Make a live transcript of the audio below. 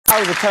I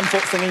was a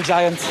 10-foot singing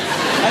giant.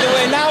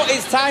 Anyway, now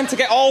it's time to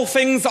get all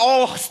things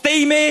all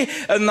steamy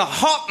and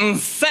hot and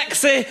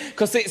sexy,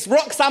 because it's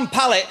Roxanne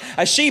Pallett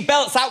as she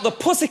belts out the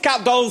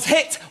Pussycat Dolls'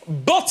 hit,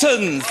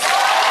 Buttons.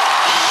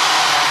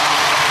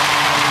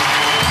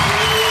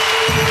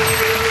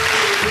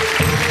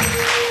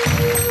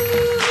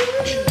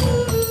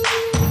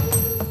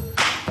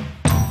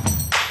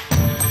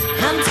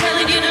 I'm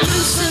telling you to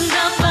loosen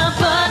up my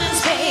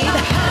buttons, babe,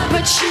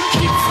 but you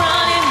keep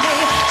fronting me,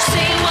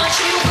 saying what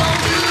you gon'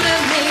 do to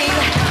me,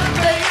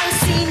 but I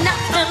see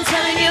nothing. I'm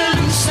telling you to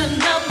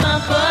loosen up my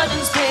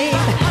buttons, babe,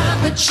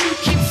 but you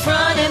keep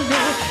fronting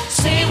me,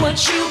 saying what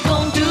you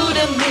gon' do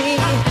to me,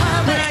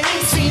 but I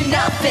ain't see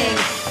nothing.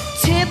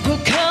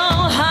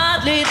 Typical,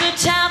 hardly the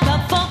type I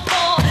fall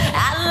for.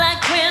 I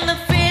like when the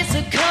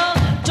physical,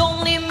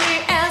 don't leave me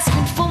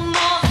asking for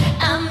more.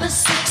 I'm a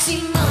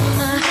sexy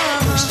mama,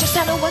 it's just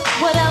I know what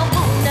I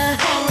wanna.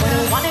 What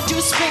I wanna do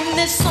is spring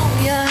this on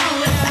ya,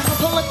 a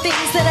couple of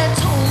things that I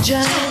told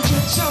ya.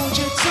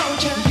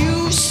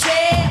 You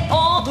say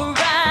all the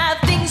right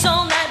things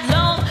all night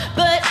long,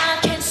 but I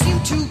can't seem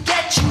to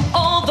get you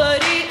over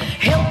it.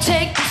 Help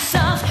take this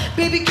off,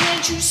 baby,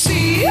 can't you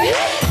see?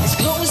 These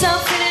clothes are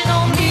fitting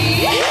on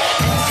me, and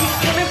it's heat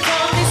coming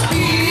from this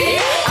beat.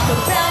 I'm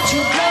about to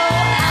blow,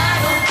 I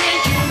don't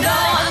think you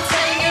know. I'm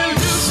telling you to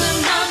loosen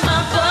up my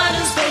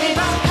buttons, baby,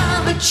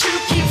 but you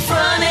keep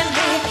fronting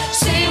me,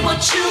 say what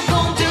you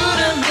gon' do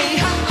to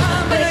me,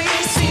 but I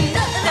ain't seen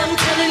nothing. I'm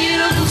telling you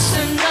to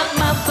loosen up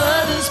my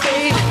buttons,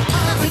 baby,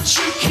 but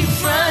you keep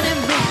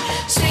fronting me,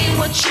 say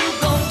what you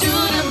gon' do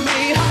to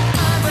me,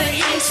 but I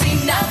ain't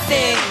seen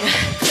nothing.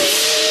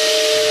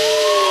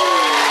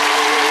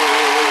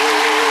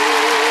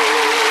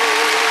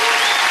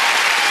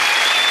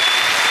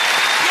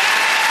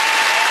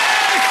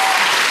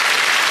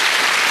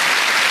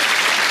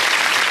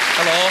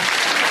 Hello.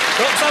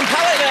 Roxanne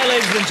Pallett there,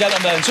 ladies and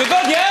gentlemen. So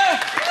good,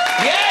 yeah?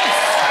 Yes!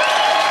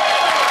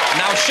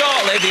 Now,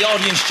 shortly, the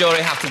audience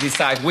jury have to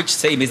decide which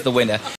team is the winner.